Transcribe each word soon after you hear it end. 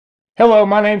Hello,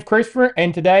 my name's Christopher,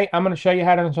 and today I'm going to show you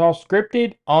how to install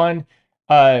Scripted on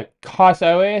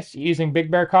CasaOS using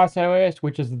BigBearCasaOS,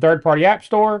 which is the third-party app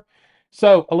store.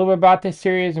 So, a little bit about this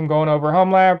series, I'm going over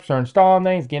home labs or installing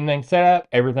things, getting things set up,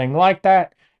 everything like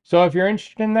that. So, if you're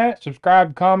interested in that,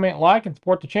 subscribe, comment, like, and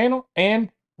support the channel,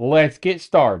 and let's get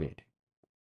started.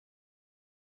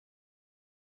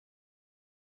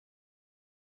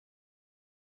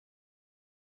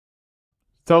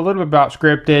 So, a little bit about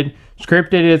Scripted.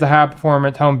 Scripted is a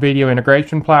high-performance home video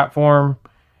integration platform,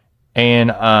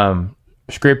 and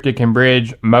Scripted can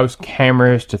bridge most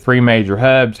cameras to three major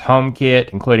hubs: HomeKit,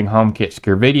 including HomeKit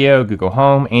Secure Video, Google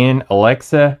Home, and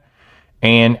Alexa.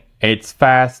 And it's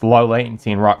fast, low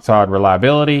latency, and rock-solid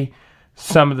reliability.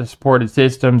 Some of the supported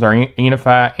systems are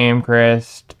Unify,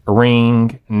 Amcrest,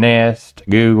 Ring, Nest,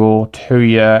 Google,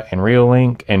 Tuya, and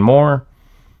Reolink, and more.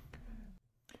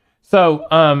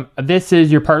 So this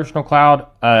is your personal cloud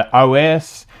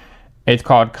OS. It's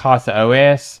called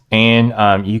CasaOS,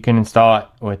 and you can install it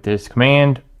with this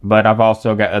command, but I've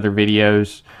also got other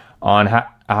videos on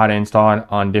how to install it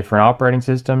on different operating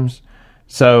systems.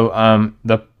 So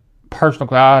the personal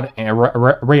cloud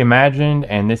reimagined,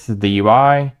 and this is the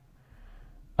UI.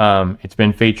 It's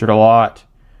been featured a lot,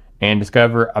 and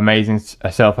discover amazing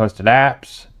self-hosted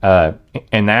apps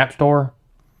in the App Store.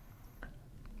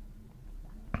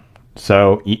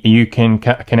 So you can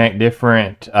connect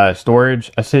different storage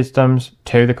systems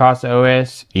to the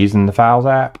CasaOS using the Files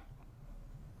app.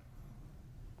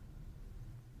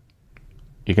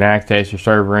 You can access your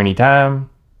server anytime.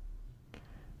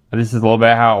 This is a little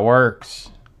bit how it works.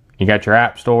 You got your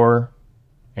App Store,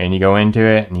 and you go into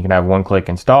it, and you can have one-click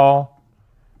install.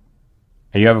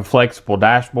 And you have a flexible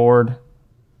dashboard,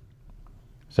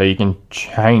 so you can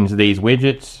change these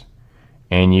widgets,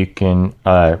 and you can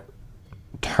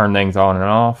turn things on and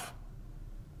off.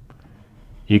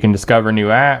 You can discover new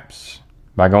apps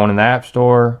by going in the App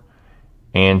Store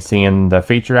and seeing the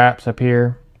featured apps up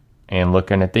here and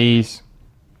looking at these.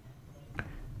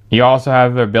 You also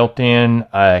have a built-in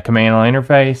command line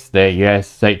interface that you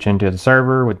SSH into the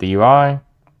server with the UI.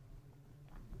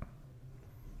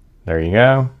 There you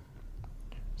go.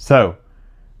 So,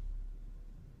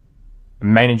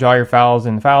 manage all your files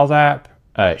in the Files app,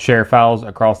 share files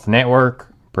across the network,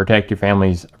 protect your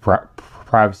family's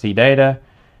privacy data,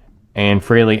 and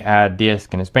freely add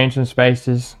disk and expansion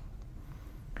spaces.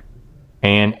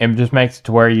 And it just makes it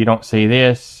to where you don't see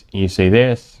this, you see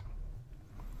this.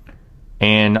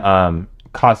 And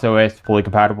CasaOS is fully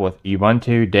compatible with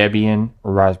Ubuntu, Debian,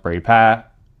 Raspberry Pi,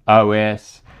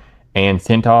 OS, and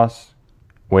CentOS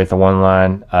with a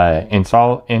one-line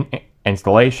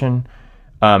installation.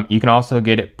 You can also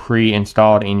get it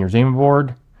pre-installed in your Zima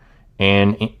board,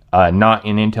 and not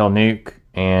in Intel Nuke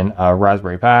and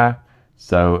Raspberry Pi.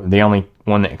 So the only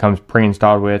one that comes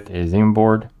pre-installed with is Zima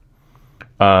board.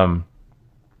 So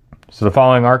the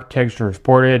following architecture is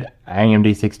supported: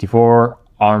 AMD 64,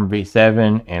 ARM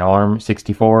v7, and ARM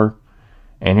 64.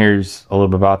 And here's a little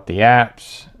bit about the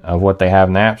apps, of what they have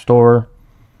in the App Store.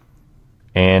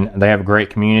 And they have a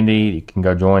great community. You can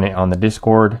go join it on the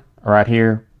Discord right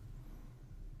here.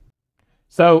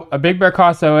 So,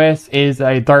 BigBearCasaOS is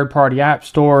a third-party app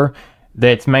store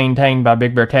that's maintained by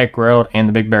Big Bear Tech World and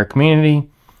the Big Bear community.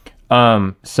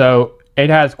 So, it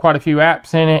has quite a few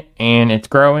apps in it, and it's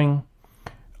growing.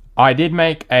 I did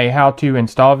make a how-to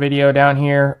install video down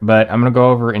here, but I'm going to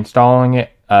go over installing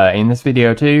it in this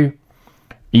video too.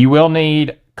 You will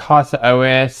need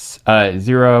CasaOS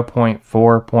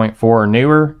 0.4.4 or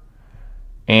newer.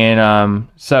 And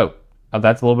so,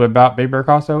 that's a little bit about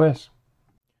BigBearCasaOS.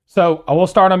 So, I will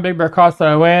start on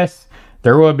BigBearCasaOS.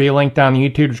 There will be a link down in the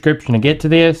YouTube description to get to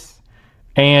this.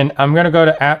 And I'm going to go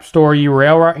to App Store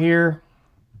URL right here.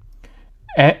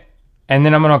 And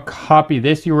then I'm going to copy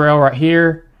this URL right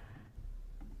here.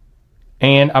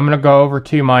 And I'm going to go over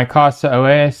to my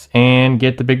CasaOS and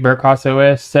get the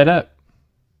BigBearCasaOS set up.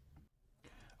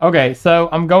 Okay, so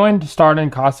I'm going to start in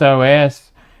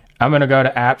CasaOS. I'm going to go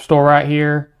to App Store right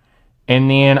here. And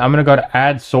then I'm going to go to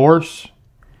Add Source.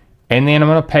 And then I'm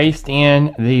going to paste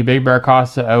in the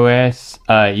BigBearCasaOS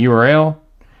URL.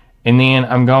 And then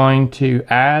I'm going to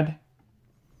add.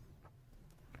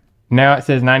 Now it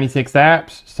says 96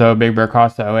 apps. So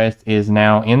BigBearCasaOS is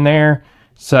now in there.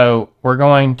 So we're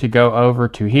going to go over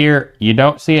to here. You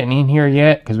don't see it in here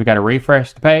yet because we got to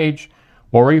refresh the page.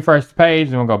 We'll refresh the page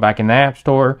and we'll go back in the App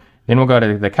Store. Then we'll go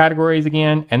to the categories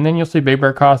again. And then you'll see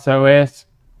BigBearCasaOS.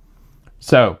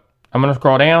 So I'm going to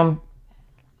scroll down.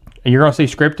 You're going to see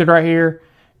Scripted right here.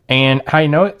 And how you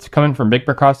know it's coming from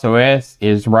BigBearCasaOS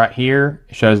is right here.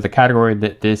 It shows the category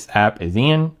that this app is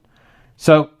in.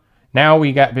 So now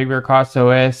we got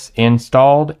BigBearCasaOS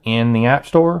installed in the App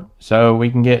Store, so we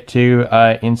can get to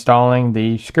installing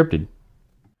the scripted.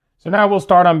 So now we'll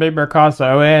start on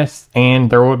BigBearCasaOS, and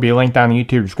there will be a link down in the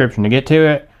YouTube description to get to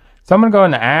it. So I'm going to go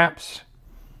into Apps,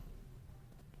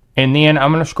 and then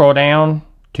I'm going to scroll down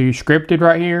to Scripted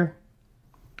right here.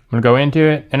 I'm going to go into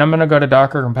it, and I'm going to go to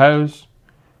Docker Compose.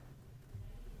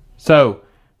 So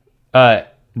the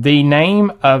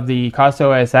name of the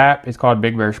CasaOS app is called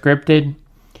BigBearClub,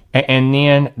 and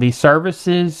then the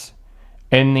services,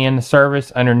 and then the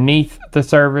service underneath the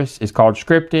service is called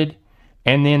Scripted,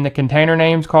 and then the container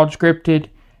name is called Scripted,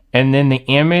 and then the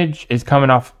image is coming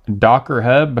off Docker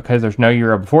Hub because there's no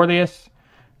URL before this.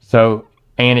 So,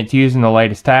 and it's using the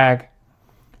latest tag.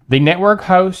 The network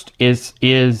host is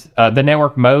the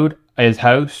network mode is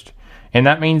host, and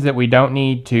that means that we don't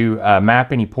need to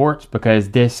map any ports because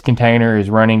this container is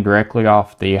running directly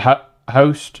off the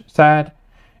host side.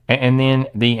 And then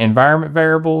the environment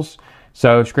variables,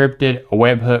 so scripted, a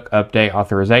webhook, update,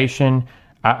 authorization.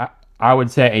 I would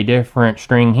set a different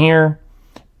string here,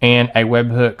 and a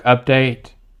webhook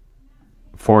update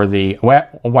for the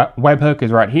webhook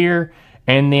is right here.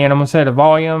 And then I'm going to set a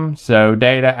volume, so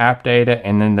data, app data,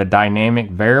 and then the dynamic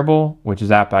variable, which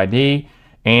is app ID.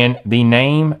 And the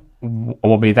name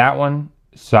will be that one.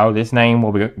 So this name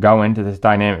will go into this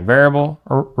dynamic variable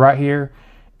right here.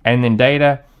 And then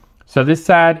data. So this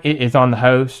side is on the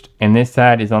host, and this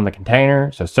side is on the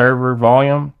container. So server,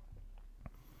 volume.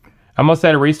 I'm going to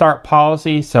set a restart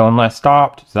policy, so unless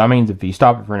stopped. So that means if you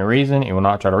stop it for any reason, it will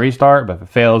not try to restart. But if it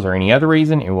fails or any other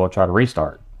reason, it will try to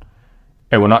restart.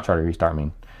 It will not try to restart,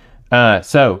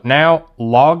 so now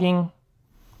logging.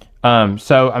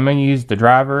 So I'm going to use the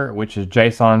driver, which is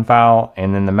JSON file,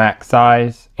 and then the max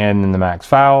size, and then the max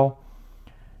file.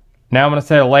 Now I'm going to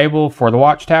set a label for the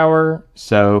watchtower.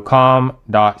 So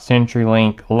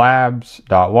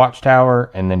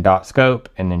com.CenturyLink.labs.watchtower, and then .scope,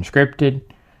 and then scripted.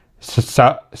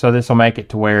 So this will make it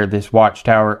to where this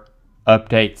watchtower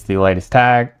updates the latest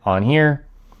tag on here.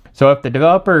 So if the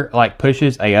developer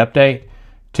pushes a update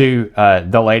to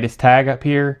the latest tag up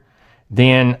here,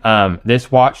 then this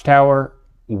watchtower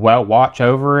will watch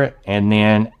over it, and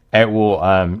then it will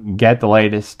get the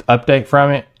latest update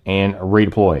from it and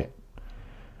redeploy it.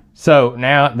 So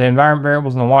now the environment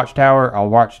variables in the watchtower are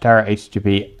watchtower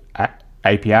HTTP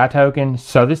API token.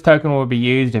 So this token will be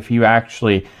used if you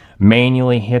actually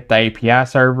manually hit the API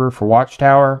server for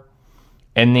watchtower,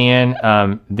 and then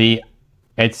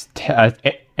it's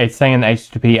saying the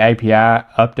HTTP API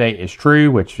update is true,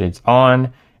 which it's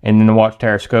on, and then the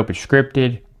watchtower scope is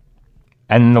scripted,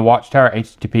 and then the watchtower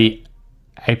HTTP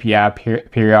API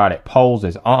periodic polls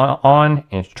is on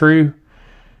and it's true.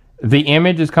 The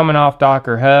image is coming off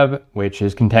Docker Hub, which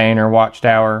is container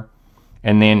watchtower,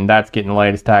 and then that's getting the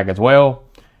latest tag as well.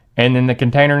 And then the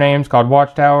container name is called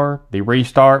watchtower. The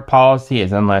restart policy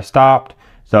is unless stopped.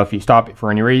 So if you stop it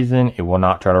for any reason, it will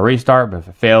not try to restart. But if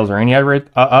it fails or any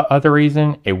other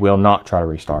reason, it will not try to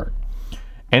restart.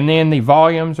 And then the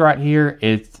volumes right here,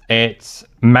 it's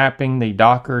mapping the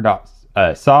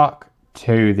docker.sock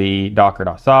to the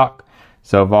docker.sock.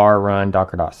 So var run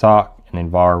docker.sock, and then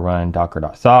var run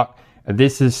docker.sock.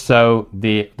 This is so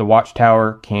the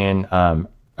watchtower can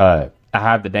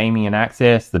have the daemon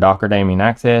access, the Docker daemon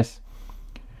access.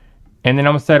 And then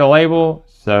I'm going to set a label,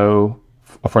 so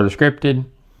for the scripted.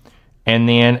 And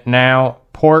then now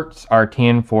ports are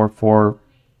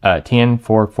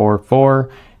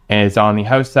 10.4.4 is on the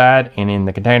host side, and in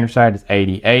the container side is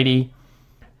 8080.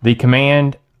 The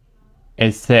command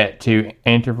is set to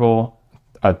interval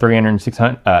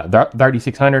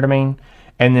 3600,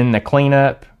 and then the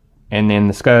cleanup and then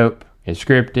the scope is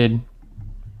scripted.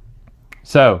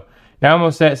 So now I'm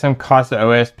going to set some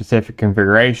CasaOS specific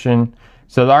configuration.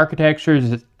 So the architecture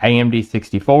is AMD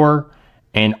 64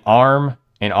 and ARM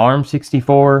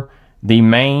 64. The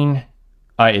main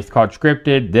is called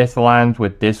scripted. This aligns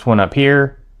with this one up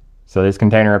here. So this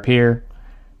container up here.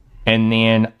 And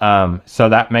then so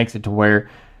that makes it to where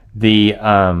the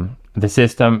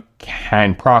system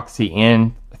can proxy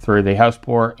in through the host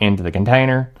port into the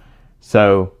container.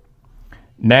 So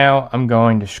now I'm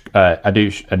going to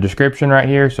do a description right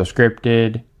here. So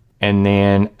scripted, and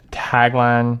then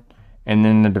tagline, and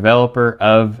then the developer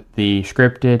of the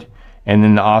scripted, and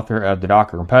then the author of the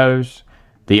Docker Compose.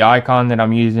 The icon that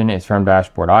I'm using is from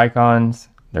Dashboard Icons.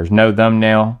 There's no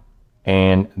thumbnail,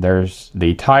 and there's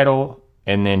the title,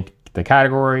 and then the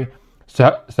category.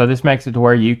 So this makes it to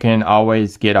where you can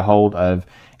always get a hold of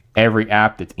every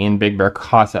app that's in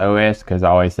BigBearCasaOS, because I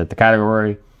always set the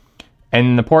category.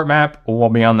 And the port map will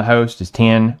be on the host is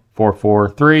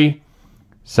 10.4.4.3.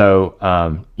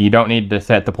 So you don't need to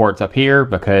set the ports up here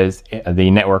because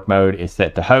the network mode is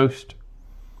set to host.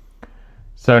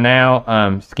 So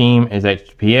now scheme is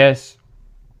HTTPS.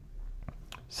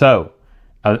 So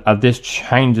this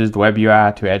changes the web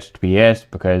UI to HTTPS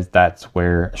because that's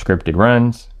where Scrypted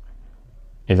runs,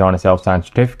 is on a self-signed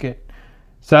certificate.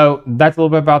 So that's a little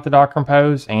bit about the Docker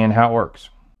Compose and how it works.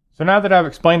 So now that I've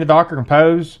explained the Docker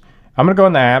Compose, I'm going to go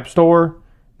in the App Store.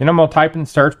 Then I'm going to type in the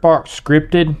search box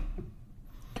Scrypted.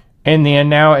 And then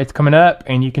now it's coming up,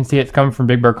 and you can see it's coming from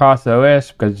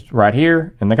BigBearCasaOS because it's right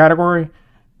here in the category.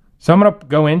 So I'm going to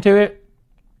go into it.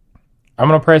 I'm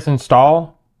going to press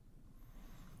install.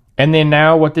 And then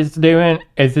now what this is doing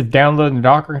is it's downloading the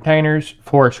Docker containers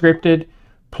for Scrypted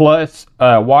plus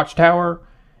Watchtower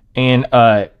and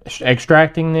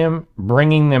extracting them,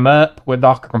 bringing them up with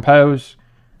Docker Compose,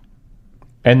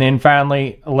 and then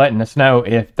finally letting us know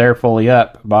if they're fully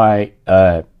up by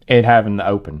it having to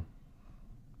open.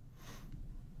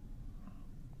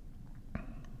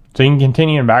 So you can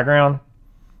continue in the background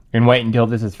and wait until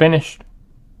this is finished.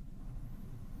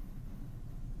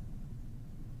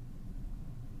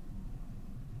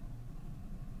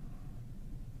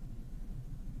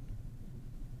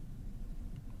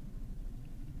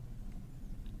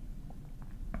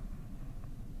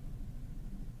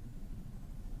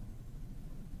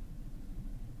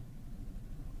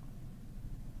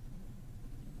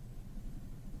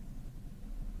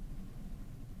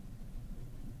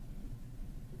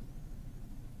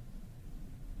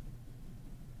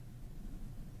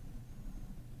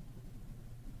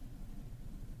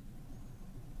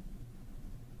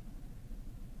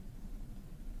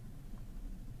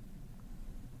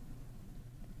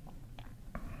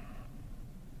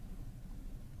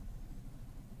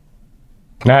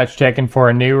 Now it's checking for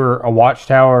a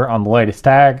Watchtower on the latest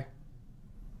tag.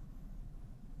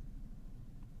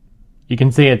 You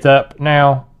can see it's up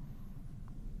now.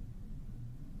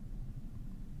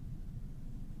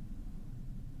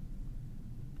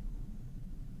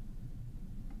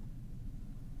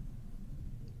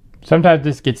 Sometimes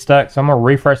this gets stuck, so I'm going to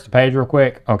refresh the page real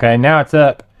quick. Okay, now it's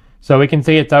up. So we can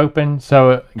see it's open.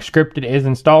 So Scrypted is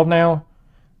installed now.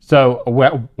 So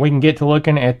we can get to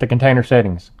looking at the container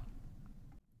settings.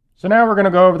 So now we're going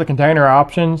to go over the container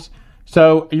options.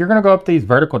 So you're going to go up these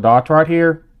vertical dots right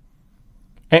here.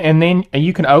 And then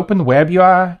you can open the web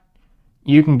UI.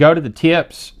 You can go to the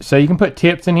tips. So you can put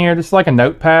tips in here. This is like a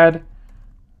notepad.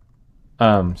 So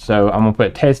I'm going to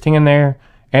put testing in there.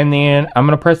 And then I'm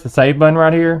going to press the save button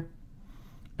right here.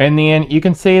 And then you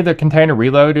can see the container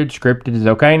reloaded. Scrypted is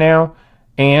okay now.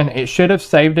 And it should have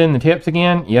saved in the tips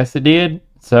again. Yes, it did.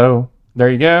 So there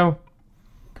you go.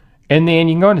 And then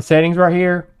you can go into settings right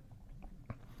here.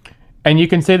 And you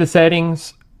can see the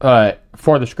settings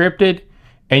for the Scrypted.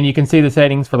 And you can see the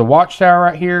settings for the Watchtower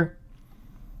right here.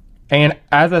 And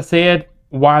as I said,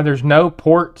 why there's no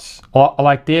ports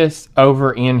like this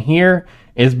over in here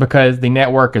is because the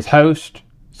network is host.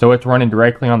 So it's running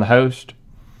directly on the host.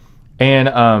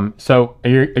 And so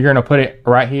you're going to put it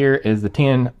right here is the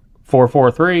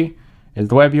 10.443 is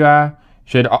the web UI.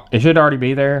 It should already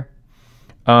be there.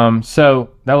 So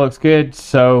that looks good.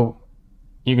 So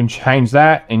you can change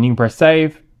that and you can press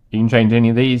save. You can change any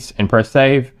of these and press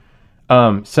save.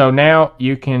 So now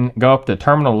you can go up to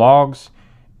terminal logs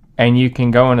and you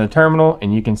can go into the terminal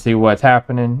and you can see what's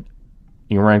happening.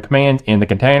 You can run commands in the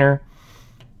container.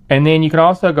 And then you can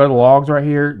also go to logs right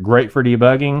here. Great for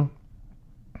debugging.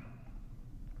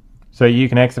 So you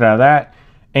can exit out of that.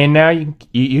 And now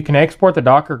you can export the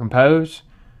Docker Compose.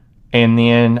 And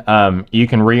then you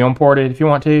can re-import it if you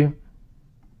want to.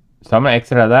 So I'm going to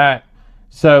exit out of that.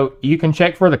 So you can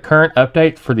check for the current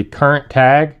updates for the current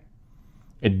tag.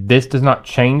 This does not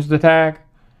change the tag.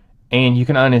 And you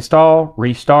can uninstall,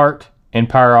 restart, and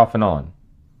power off and on.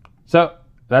 So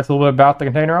that's a little bit about the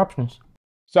container options.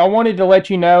 So I wanted to let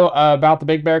you know about the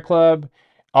Big Bear Club.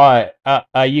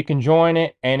 You can join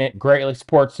it, and it greatly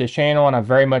supports this channel, and I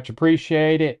very much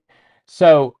appreciate it.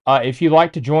 So if you'd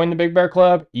like to join the Big Bear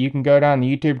Club, you can go down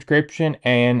the YouTube description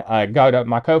and go to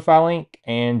my Ko-Fi link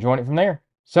and join it from there.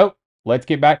 So let's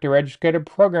get back to registered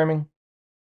programming.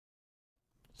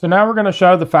 So now we're going to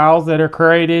show the files that are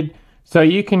created. So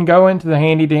you can go into the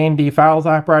handy dandy files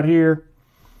app right here,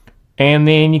 and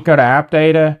then you go to app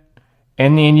data,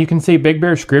 and then you can see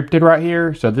BigBearScrypted right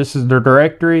here. So this is the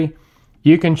directory.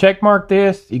 You can check mark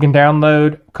this. You can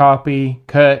download, copy,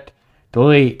 cut,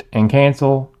 delete, and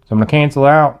cancel. So I'm going to cancel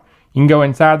out. You can go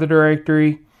inside the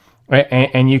directory,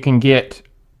 and you can get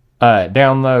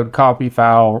download, copy,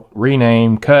 file,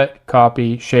 rename, cut,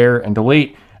 copy, share, and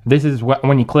delete. This is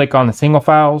when you click on the single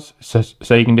files,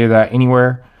 so you can do that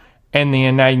anywhere. And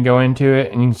then now you can go into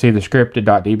it and you can see the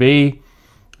scripted.db.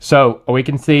 So we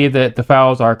can see that the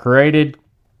files are created.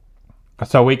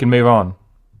 So we can move on.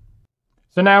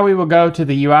 So now we will go to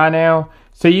the UI now.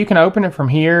 So you can open it from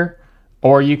here,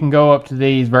 or you can go up to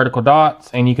these vertical dots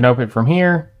and you can open it from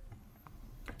here.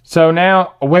 So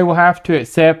now we will have to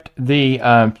accept the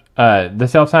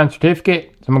self-signed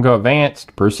certificate. So I'm gonna go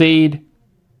advanced, proceed.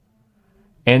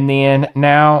 And then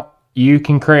now you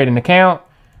can create an account.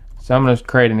 So I'm gonna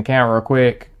create an account real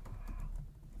quick.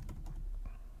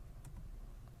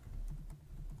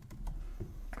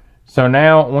 So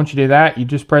now once you do that, you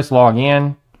just press log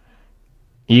in.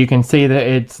 You can see that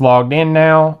it's logged in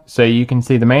now. So you can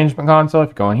see the management console if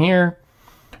you go in here.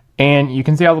 And you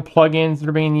can see all the plugins that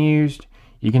are being used.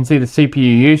 You can see the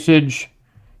CPU usage.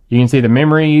 You can see the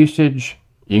memory usage.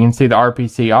 You can see the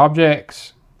RPC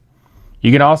objects.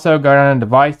 You can also go down to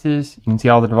devices. You can see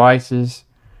all the devices.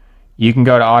 You can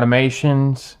go to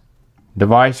automations,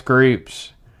 device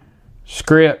groups,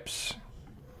 scripts,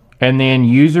 and then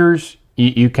users.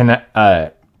 You can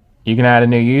add a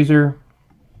new user.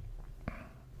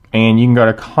 And you can go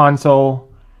to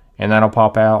console and that'll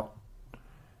pop out.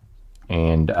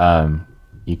 And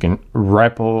you can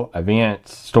REPL,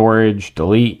 events, storage,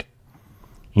 delete.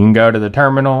 You can go to the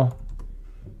terminal.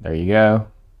 There you go.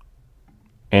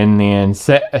 And then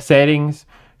set settings.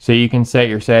 So you can set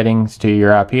your settings to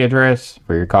your IP address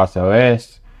for your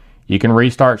CasaOS. You can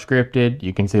restart scripted.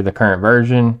 You can see the current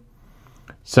version.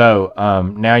 So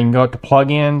now you can go up to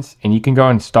plugins and you can go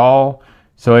install.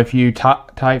 So if you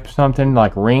type something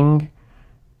like Ring,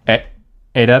 it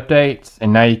updates,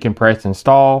 and now you can press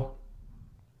install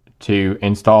to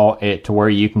install it to where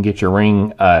you can get your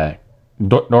Ring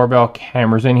doorbell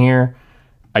cameras in here.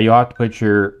 You'll have to put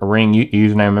your Ring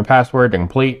username and password to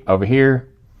complete over here.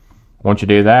 Once you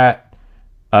do that,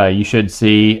 you should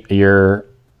see your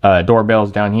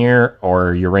doorbells down here,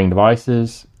 or your Ring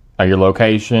devices, your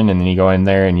location, and then you go in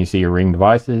there and you see your Ring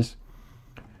devices.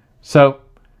 So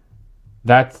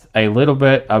that's a little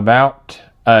bit about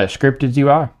Scrypted's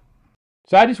UI.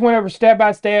 So I just went over step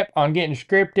by step on getting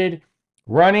Scrypted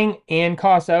running in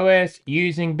CasaOS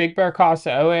using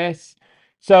BigBearCasaOS.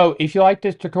 So if you like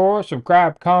this tutorial,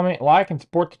 subscribe, comment, like, and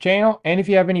support the channel. And if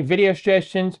you have any video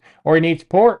suggestions or you need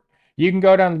support, you can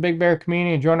go down to the Big Bear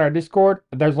community and join our Discord.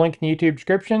 There's a link in the YouTube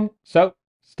description. So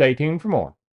stay tuned for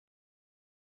more.